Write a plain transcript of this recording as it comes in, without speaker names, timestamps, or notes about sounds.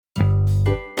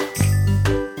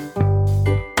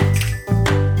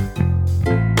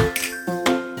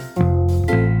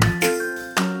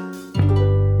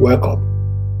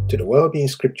Welcome to the Wellbeing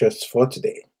Scriptures for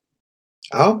today.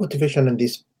 Our motivation on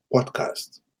this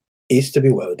podcast is to be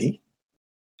wealthy,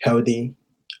 healthy,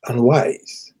 and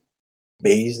wise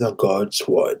based on God's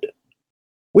Word,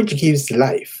 which gives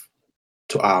life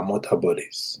to our mortal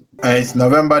bodies. It's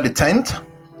November the 10th,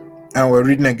 and we're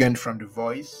reading again from the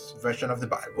Voice version of the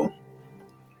Bible.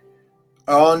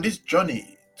 On this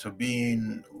journey to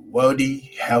being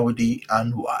wealthy, healthy,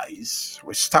 and wise,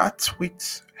 we start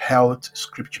with health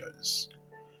scriptures.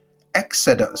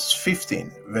 Exodus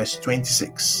 15, verse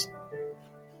 26.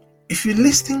 If you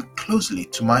listen closely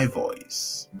to my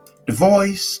voice, the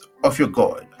voice of your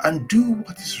God, and do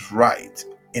what is right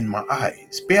in my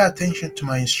eyes, pay attention to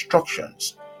my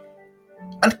instructions,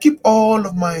 and keep all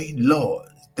of my laws,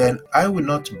 then I will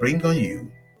not bring on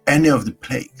you any of the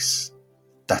plagues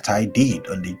that I did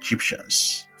on the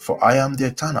Egyptians, for I am the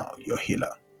Eternal, your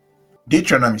healer.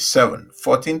 Deuteronomy 7,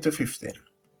 14-15.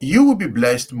 You will be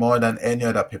blessed more than any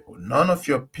other people. None of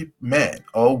your men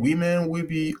or women will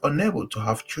be unable to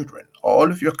have children.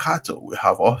 All of your cattle will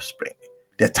have offspring.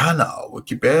 The Eternal will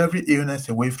keep every illness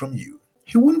away from you.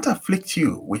 He won't afflict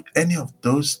you with any of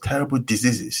those terrible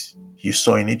diseases you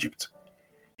saw in Egypt.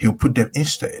 He will put them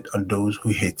instead on those who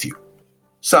hate you.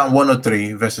 Psalm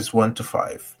 103, verses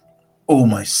 1-5. O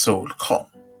my soul, come.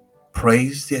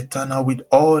 Praise the Eternal with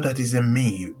all that is in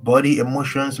me, body,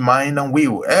 emotions, mind, and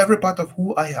will, every part of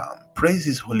who I am. Praise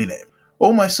his holy name.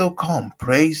 O my soul, come.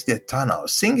 Praise the Eternal.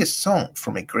 Sing a song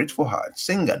from a grateful heart.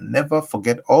 Sing and never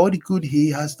forget all the good he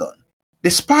has done.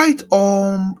 Despite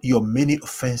all your many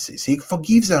offenses, he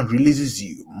forgives and releases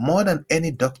you. More than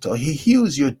any doctor, he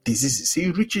heals your diseases.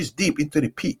 He reaches deep into the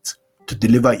pit to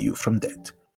deliver you from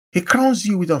death. He crowns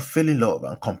you with unfailing love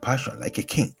and compassion like a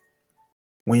king.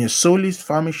 When your soul is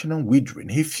famished and withering,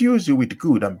 he fills you with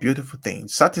good and beautiful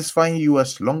things, satisfying you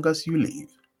as long as you live.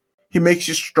 He makes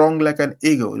you strong like an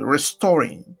eagle,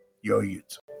 restoring your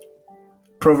youth.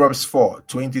 Proverbs 4,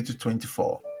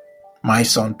 20-24. My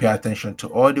son, pay attention to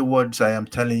all the words I am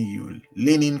telling you.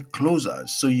 Lean in closer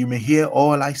so you may hear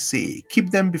all I say.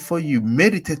 Keep them before you,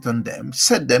 meditate on them,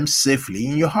 set them safely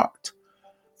in your heart.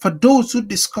 For those who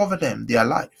discover them, they are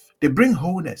life. They bring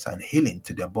wholeness and healing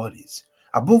to their bodies.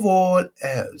 Above all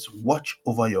else, watch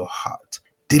over your heart.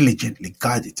 Diligently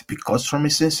guard it, because from a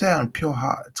sincere and pure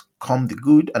heart come the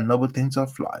good and noble things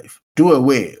of life. Do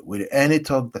away with any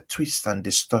talk that twists and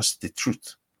distorts the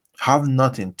truth. Have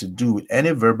nothing to do with any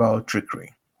verbal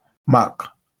trickery. Mark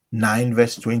 9,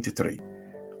 verse 23.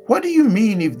 What do you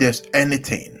mean if there's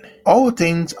anything? All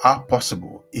things are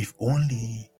possible if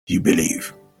only you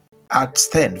believe. Acts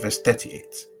 10, verse 38.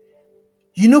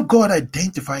 You know, God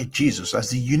identified Jesus as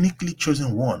the uniquely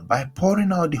chosen one by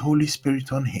pouring out the Holy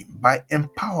Spirit on him, by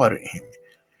empowering him.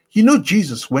 You know,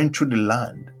 Jesus went through the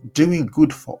land, doing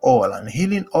good for all and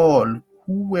healing all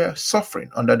who were suffering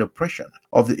under the oppression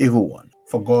of the evil one,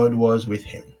 for God was with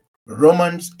him.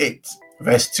 Romans 8,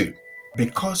 verse 2.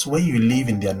 Because when you live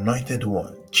in the anointed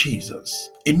one, Jesus,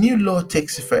 a new law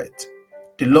takes effect.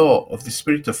 The law of the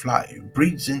Spirit of life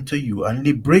breathes into you and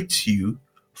liberates you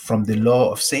from the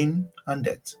law of sin and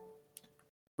death.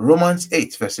 Romans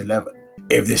 8, verse 11.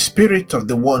 If the Spirit of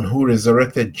the one who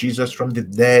resurrected Jesus from the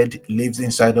dead lives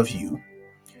inside of you,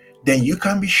 then you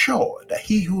can be sure that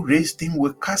he who raised him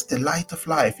will cast the light of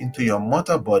life into your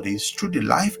mortal bodies through the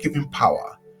life-giving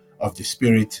power of the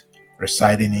Spirit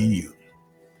residing in you.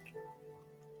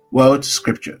 World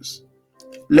Scriptures.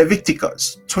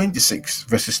 Leviticus 26,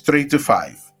 verses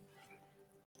 3-5.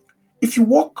 If you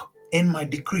walk in my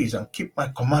decrees and keep my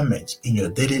commandments in your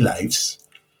daily lives,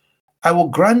 I will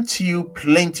grant you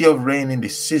plenty of rain in the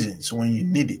seasons when you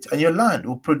need it, and your land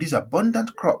will produce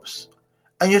abundant crops,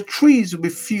 and your trees will be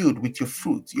filled with your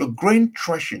fruit. Your grain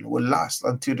threshing will last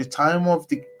until the time of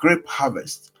the grape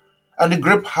harvest, and the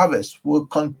grape harvest will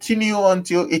continue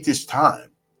until it is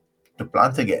time to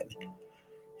plant again.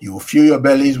 You will fill your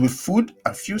bellies with food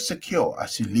and feel secure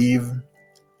as you live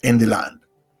in the land.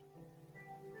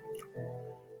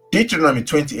 Deuteronomy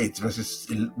 28, verses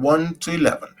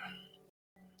 1-11.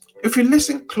 If you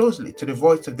listen closely to the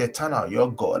voice of the Eternal, your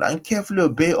God, and carefully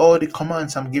obey all the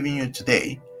commands I'm giving you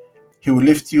today, he will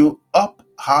lift you up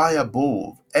high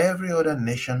above every other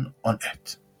nation on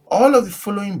earth. All of the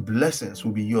following blessings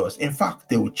will be yours. In fact,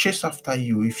 they will chase after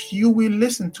you if you will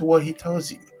listen to what he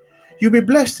tells you. You'll be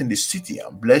blessed in the city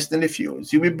and blessed in the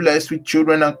fields. You'll be blessed with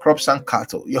children and crops and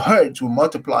cattle. Your herds will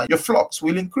multiply. Your flocks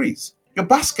will increase. Your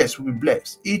baskets will be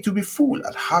blessed. It will be full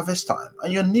at harvest time,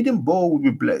 and your kneading bowl will be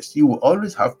blessed. You will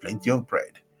always have plenty of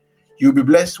bread. You'll be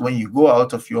blessed when you go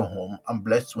out of your home and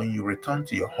blessed when you return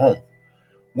to your home.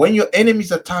 When your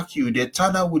enemies attack you, the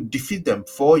Eternal will defeat them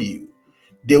for you.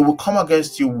 They will come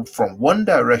against you from one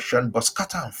direction, but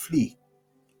scatter and flee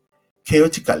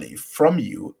chaotically from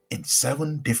you in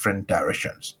 7 different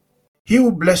directions. He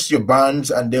will bless your barns,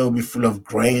 and they will be full of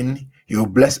grain. He will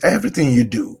bless everything you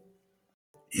do.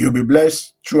 You'll be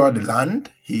blessed throughout the land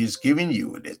he is giving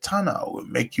you. The Eternal will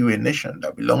make you a nation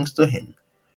that belongs to him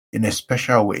in a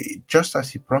special way, just as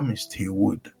he promised he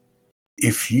would.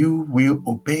 If you will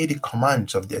obey the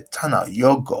commands of the Eternal,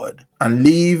 your God, and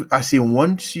live as he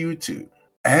wants you to,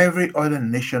 every other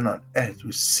nation on earth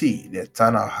will see the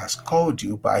Eternal has called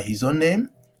you by his own name,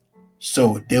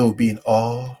 so they will be in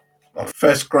awe of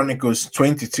 1 Chronicles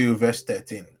 22 verse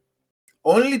 13.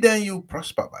 Only then you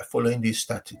prosper by following these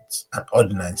statutes and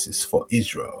ordinances for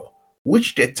Israel,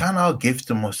 which the Eternal gave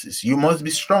to Moses. You must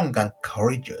be strong and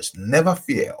courageous, never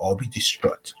fear or be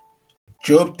distraught.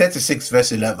 Job 36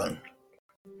 verse 11.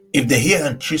 If they hear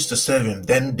and choose to serve him,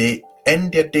 then they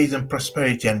end their days in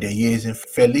prosperity and their years in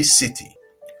felicity.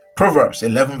 Proverbs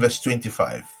 11 verse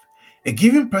 25. A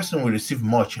giving person will receive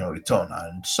much in return,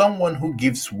 and someone who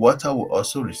gives water will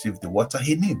also receive the water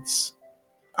he needs.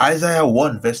 Isaiah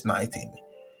 1 verse 19.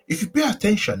 If you pay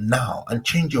attention now and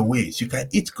change your ways, you can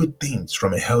eat good things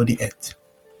from a healthy earth.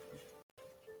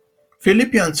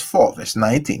 Philippians 4 verse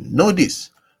 19. Know this,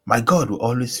 my God will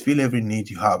always fill every need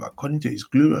you have according to his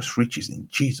glorious riches in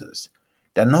Jesus,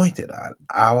 the anointed and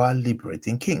our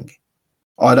liberating King.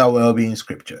 Other well-being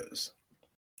scriptures.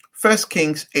 1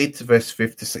 Kings 8 verse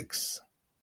 56.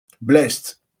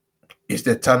 Blessed is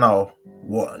the Eternal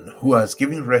One who has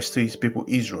given rest to his people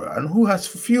Israel and who has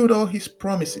fulfilled all his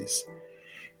promises.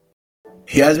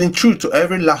 He has been true to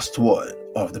every last word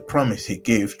of the promise he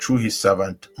gave through his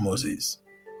servant Moses.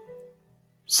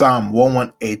 Psalm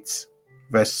 118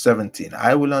 verse 17.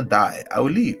 I will not die, I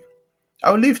will live.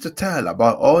 I will live to tell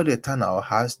about all the Eternal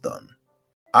has done.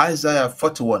 Isaiah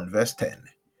 41 verse 10.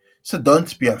 So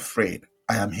don't be afraid,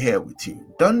 I am here with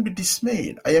you. Don't be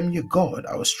dismayed, I am your God.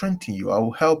 I will strengthen you, I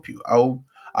will help you.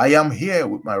 I am here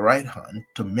with my right hand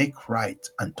to make right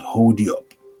and to hold you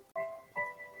up.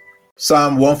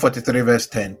 Psalm 143 verse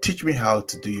 10. Teach me how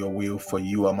to do your will, for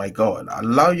you are my God.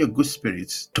 Allow your good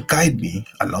spirits to guide me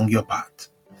along your path.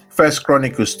 1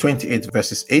 Chronicles 28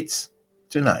 verses 8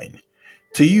 to 9.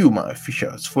 To you, my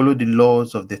officials, follow the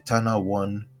laws of the Eternal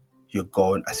One, your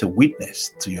God, as a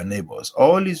witness to your neighbors,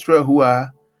 all Israel who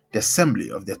are the assembly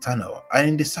of the Eternal, are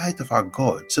in the sight of our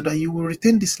God, so that you will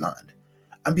retain this land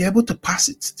and be able to pass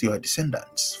it to your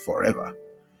descendants forever.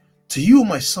 To you,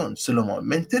 my son Solomon,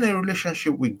 maintain a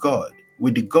relationship with God,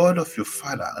 with the God of your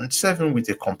father, and serve him with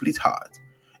a complete heart.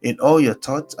 In all your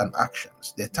thoughts and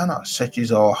actions, the Eternal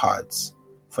searches all hearts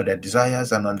for their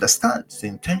desires and understands the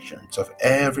intentions of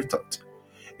every thought.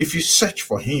 If you search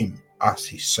for him as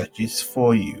he searches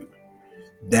for you,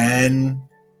 then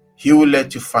he will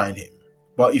let you find him.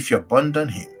 But if you abandon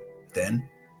him, then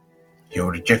he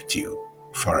will reject you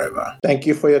forever. Thank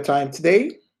you for your time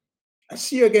today. I'll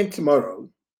see you again tomorrow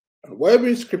on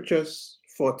Wellbeing Scriptures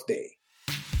for today.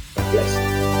 God bless you.